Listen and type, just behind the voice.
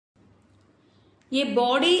A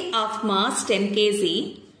body of mass 10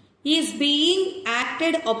 kg is being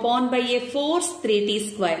acted upon by a force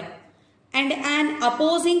 3t square and an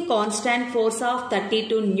opposing constant force of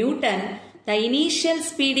 32 Newton. The initial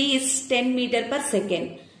speed is 10 meter per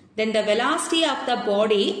second. Then the velocity of the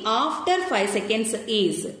body after 5 seconds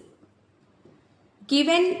is.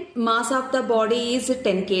 Given mass of the body is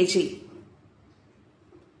 10 kg.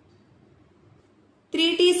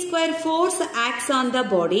 3t square force acts on the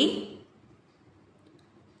body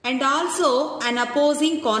and also an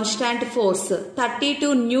opposing constant force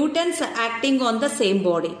 32 newtons acting on the same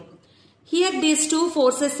body. Here these two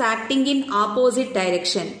forces acting in opposite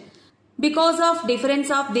direction. Because of difference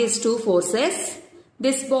of these two forces,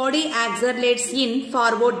 this body accelerates in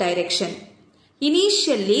forward direction.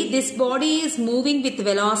 Initially this body is moving with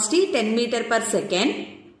velocity 10 meter per second.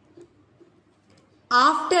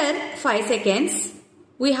 After 5 seconds,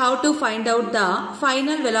 we have to find out the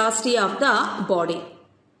final velocity of the body.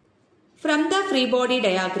 From the free body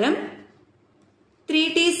diagram,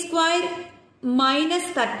 3t square minus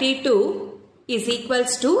 32 is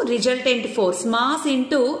equals to resultant force, mass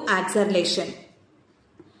into acceleration.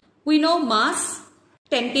 We know mass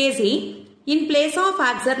 10 kg. In place of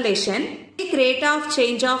acceleration, take rate of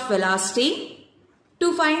change of velocity.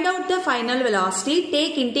 To find out the final velocity,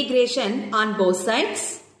 take integration on both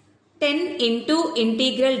sides. 10 into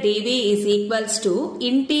integral dv is equals to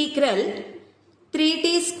integral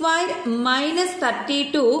 3t square minus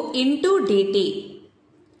 32 into dt,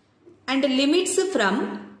 and limits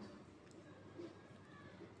from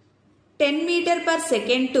 10 meter per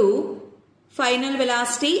second to final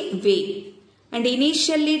velocity v, and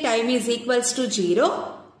initially time is equals to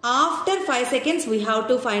 0. After 5 seconds we have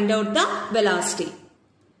to find out the velocity.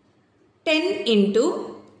 10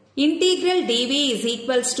 into integral dv is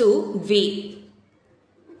equals to v.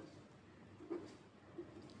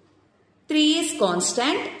 3 is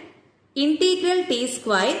constant. Integral t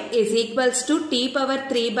square is equals to t power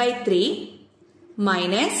 3 by 3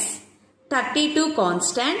 minus 32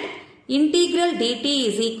 constant. Integral dt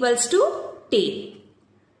is equals to t.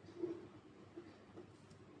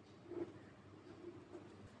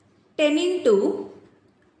 Ten into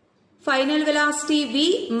final velocity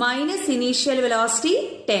v minus initial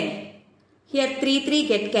velocity 10. Here 3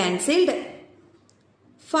 get cancelled.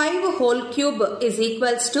 5 whole cube is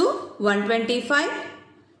equals to 125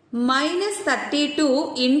 minus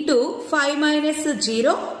 32 into 5 minus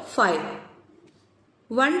 0, 5.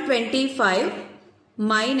 125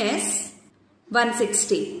 minus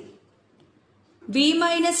 160. V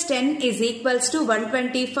minus 10 is equals to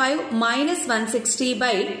 125 minus 160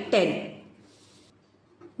 by 10.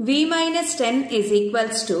 V minus 10 is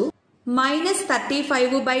equals to minus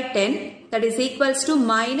 35 by 10, that is equals to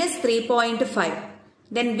minus 3.5.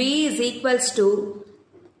 Then V is equals to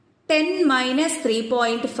 10 minus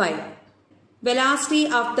 3.5. Velocity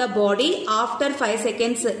of the body after 5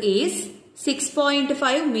 seconds is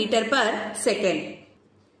 6.5 meter per second.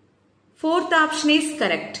 Fourth option is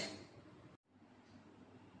correct.